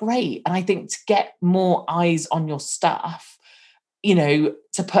think they're great. And I think to get more eyes on your stuff,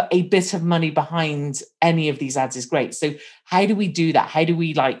 to put a bit of money behind any of these ads is great. So how do we do that? How do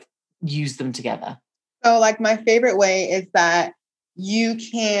we use them together? So my favorite way is that you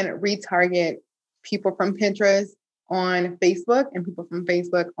can retarget people from Pinterest on Facebook and people from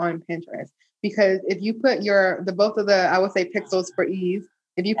Facebook on Pinterest. Because if you put both of the, I would say pixels for ease,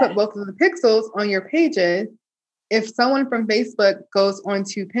 if you put both of the pixels on your pages, if someone from Facebook goes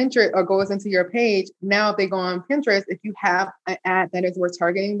onto Pinterest or goes into your page, now if they go on Pinterest, if you have an ad that is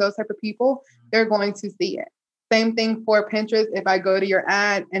targeting those type of people, they're going to see it. Same thing for Pinterest. If I go to your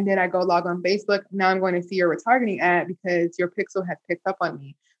ad and then I go log on Facebook, now I'm going to see your retargeting ad because your pixel has picked up on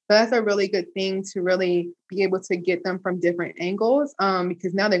me. So that's a really good thing to really be able to get them from different angles,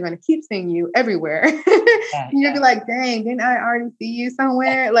 because now they're going to keep seeing you everywhere. You'll be like, dang, didn't I already see you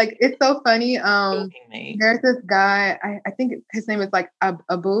somewhere? It's so funny. There's this guy, I think his name is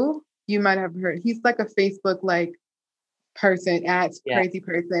Abu. You might have heard. He's like a Facebook person, ads crazy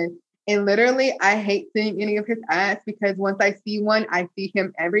person. And literally, I hate seeing any of his ads because once I see one, I see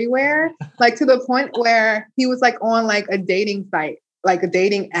him everywhere. To the point where he was on a dating site. like a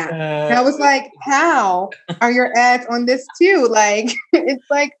dating app. And I was like, how are your ads on this too? Like, it's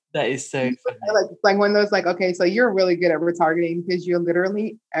like, that is so funny. Like one of those, like, okay, so you're really good at retargeting because you're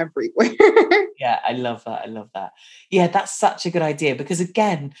literally everywhere. Yeah, I love that. I love that. Yeah, that's such a good idea because,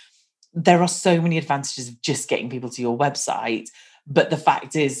 again, there are so many advantages of just getting people to your website. But the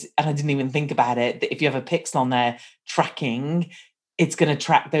fact is, and I didn't even think about it, that if you have a pixel on there tracking, it's going to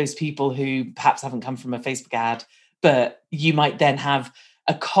track those people who perhaps haven't come from a Facebook ad, but you might then have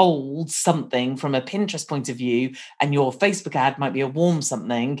a cold something from a Pinterest point of view, and your Facebook ad might be a warm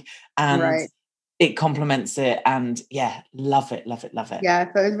something, and Right. it complements it. And yeah, love it, love it, love it.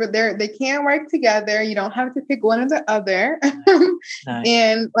 Yeah, so they can work together. You don't have to pick one or the other. No.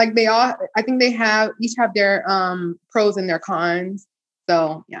 And like I think they each have their pros and their cons.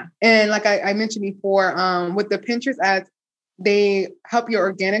 So yeah. And like I mentioned before, with the Pinterest ads, they help your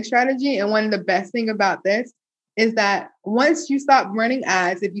organic strategy. And one of the best thing about this is that once you stop running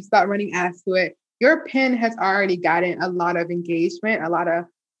ads, if you stop running ads to it, your pin has already gotten a lot of engagement, a lot of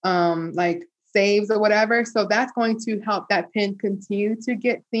like saves or whatever. So that's going to help that pin continue to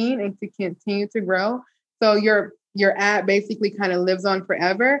get seen and to continue to grow. So your ad basically kind of lives on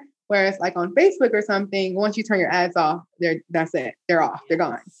forever. Whereas like on Facebook or something, once you turn your ads off, that's it. They're off. They're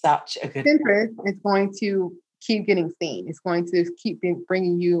gone. Such a good Pinterest is going to keep getting seen. It's going to keep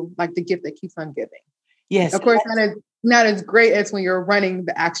bringing you like the gift that keeps on giving. Yes. Of course, not as great as when you're running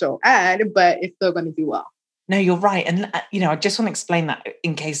the actual ad, but it's still going to do well. No, you're right. And, I just want to explain that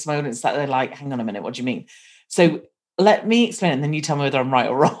in case moments that they're like, hang on a minute, what do you mean? So let me explain it and then you tell me whether I'm right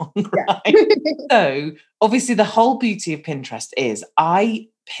or wrong. Yeah. Right? So obviously the whole beauty of Pinterest is I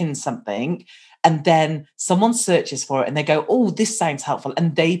pin something and then someone searches for it and they go, oh, this sounds helpful.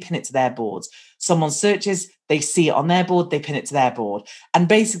 And they pin it to their boards. Someone searches, they see it on their board, they pin it to their board. And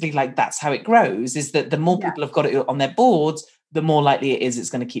basically like that's how it grows, is that the more people have got it on their boards, the more likely it is it's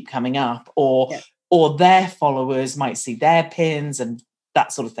going to keep coming up, or their followers might see their pins and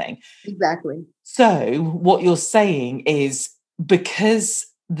that sort of thing. Exactly. So what you're saying is because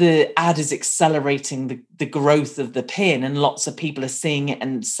the ad is accelerating the growth of the pin and lots of people are seeing it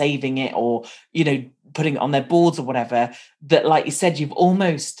and saving it or, putting it on their boards or whatever, that like you said, you've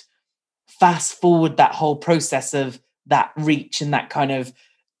almost fast forward that whole process of that reach and that kind of,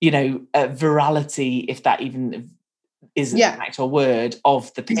 virality, if that even is an actual word,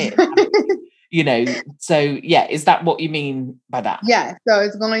 of the pin. So yeah, is that what you mean by that? Yeah, so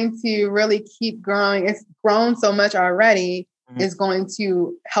it's going to really keep growing. It's grown so much already. Mm-hmm. It's going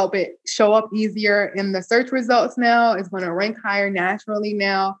to help it show up easier in the search results now. It's going to rank higher naturally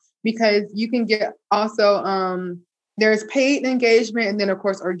now because you can get also, there's paid engagement and then of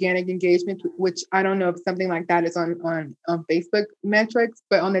course organic engagement, which I don't know if something like that is on Facebook metrics,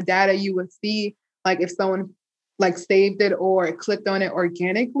 but on the data you would see like if someone like saved it or clicked on it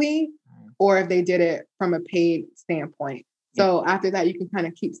organically, or if they did it from a paid standpoint. So after that, you can kind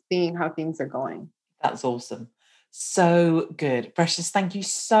of keep seeing how things are going. That's awesome. So good. Precious, thank you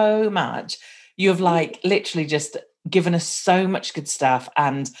so much. You have literally just given us so much good stuff.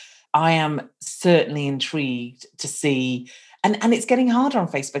 And I am certainly intrigued to see, and it's getting harder on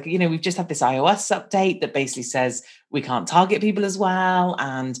Facebook. We've just had this iOS update that basically says we can't target people as well.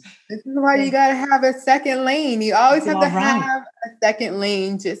 And this is why you got to have a second lane. You always have to have a second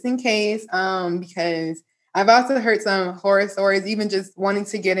lane just in case, because I've also heard some horror stories, even just wanting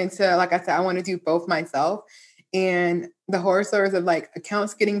to get into, like I said, I want to do both myself. And the horror stories of like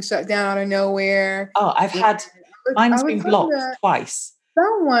accounts getting shut down out of nowhere. Oh, I've had, mine's been blocked twice.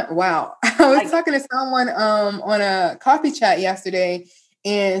 Wow. I was talking to someone on a coffee chat yesterday,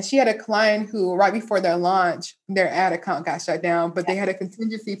 and she had a client who right before their launch, their ad account got shut down, but they had a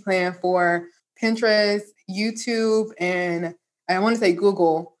contingency plan for Pinterest, YouTube, and I want to say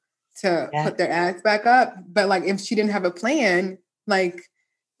Google to put their ads back up. But like if she didn't have a plan, like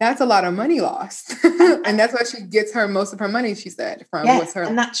that's a lot of money lost. And that's why she gets most of her money, she said, from what's her.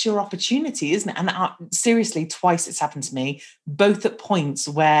 And that's your opportunity, isn't it? And seriously, twice it's happened to me, both at points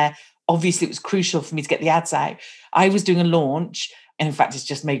where obviously it was crucial for me to get the ads out. I was doing a launch, and in fact, it's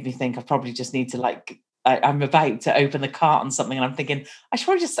just made me think I probably just need to I'm about to open the cart on something, and I'm thinking I should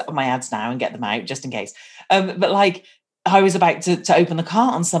probably just set up my ads now and get them out just in case. But I was about to open the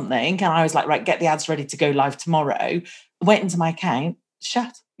cart on something, and I was like, right, get the ads ready to go live tomorrow. Went into my account,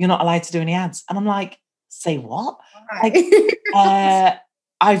 shut. You're not allowed to do any ads. And I'm like, say what?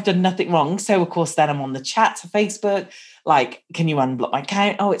 I've done nothing wrong. So of course, then I'm on the chat to Facebook. Like, can you unblock my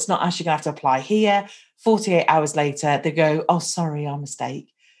account? Oh, it's not actually going to have to apply here. 48 hours later, they go, oh, sorry, our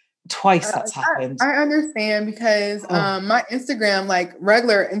mistake. twice that's happened. I understand because my Instagram, like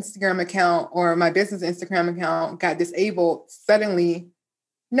regular Instagram account or my business Instagram account got disabled suddenly.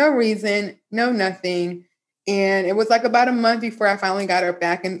 No reason, no nothing. And it was like about a month before I finally got her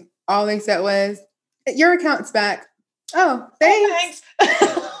back. And all they said was, your account's back. Oh, thanks.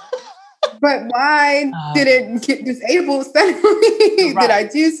 But why did it get disabled suddenly? Right. Did I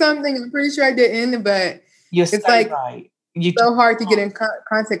do something? I'm pretty sure I didn't, but it's so like right. It's so hard to get in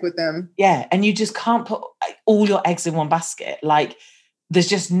contact with them. Yeah. And you just can't put all your eggs in one basket. Like there's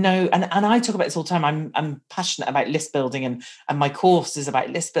just no, and I talk about this all the time. I'm passionate about list building and my course is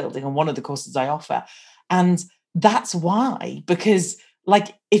about list building and one of the courses I offer. And that's why, because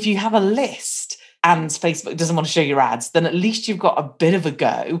like if you have a list and Facebook doesn't want to show your ads, then at least you've got a bit of a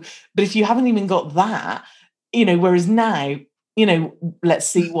go. But if you haven't even got that, whereas now, let's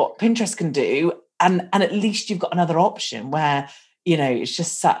see what Pinterest can do. And at least you've got another option where, it's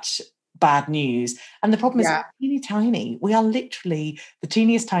just such bad news. And the problem is we're teeny tiny. We are literally the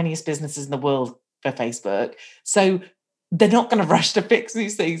teeniest, tiniest businesses in the world for Facebook. So they're not going to rush to fix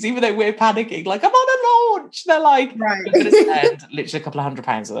these things, even though we're panicking. Like, I'm on a launch. They're like, right. We're going to spend literally a couple of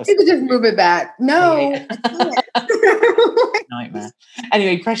 £100 with us. You could just move it back. No. Nightmare.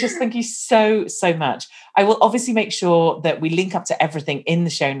 Anyway, Precious, thank you so, so much. I will obviously make sure that we link up to everything in the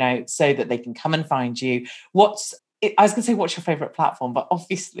show notes so that they can come and find you. I was going to say, what's your favorite platform? But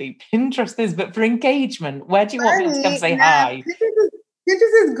obviously Pinterest is, but for engagement, where do you want me to come say hi?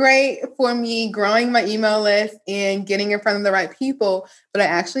 Pinterest is great for me growing my email list and getting in front of the right people. But I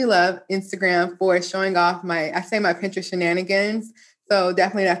actually love Instagram for showing off my Pinterest shenanigans. So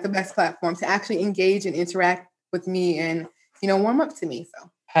definitely that's the best platform to actually engage and interact with me and, warm up to me.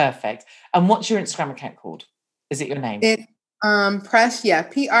 So perfect. And what's your Instagram account called? Is it your name? It Presh,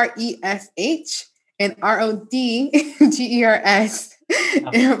 Presh and RODGERS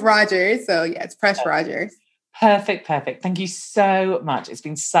Rogers. So it's Presh Rogers. Perfect. Thank you so much. It's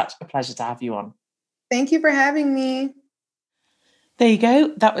been such a pleasure to have you on. Thank you for having me. There you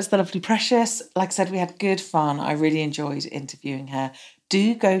go. That was the lovely Precious. Like I said, we had good fun. I really enjoyed interviewing her.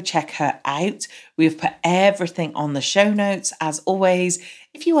 Do go check her out. We've put everything on the show notes. As always,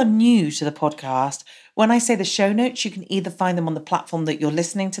 if you are new to the podcast, when I say the show notes, you can either find them on the platform that you're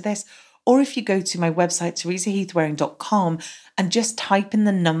listening to this, or if you go to my website, teresaheathwareing.com, and just type in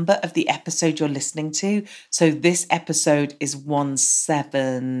the number of the episode you're listening to. So this episode is 8.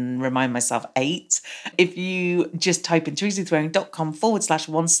 If you just type in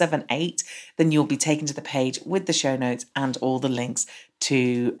teresaheathwareing.com/178, then you'll be taken to the page with the show notes and all the links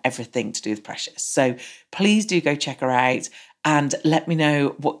to everything to do with Precious. So please do go check her out and let me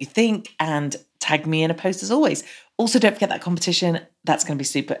know what you think and tag me in a post as always. Also, don't forget that competition. That's going to be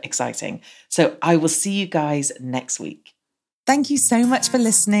super exciting. So I will see you guys next week. Thank you so much for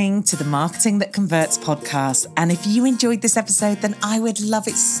listening to the Marketing That Converts podcast. And if you enjoyed this episode, then I would love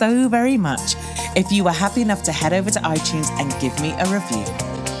it so very much if you were happy enough to head over to iTunes and give me a review.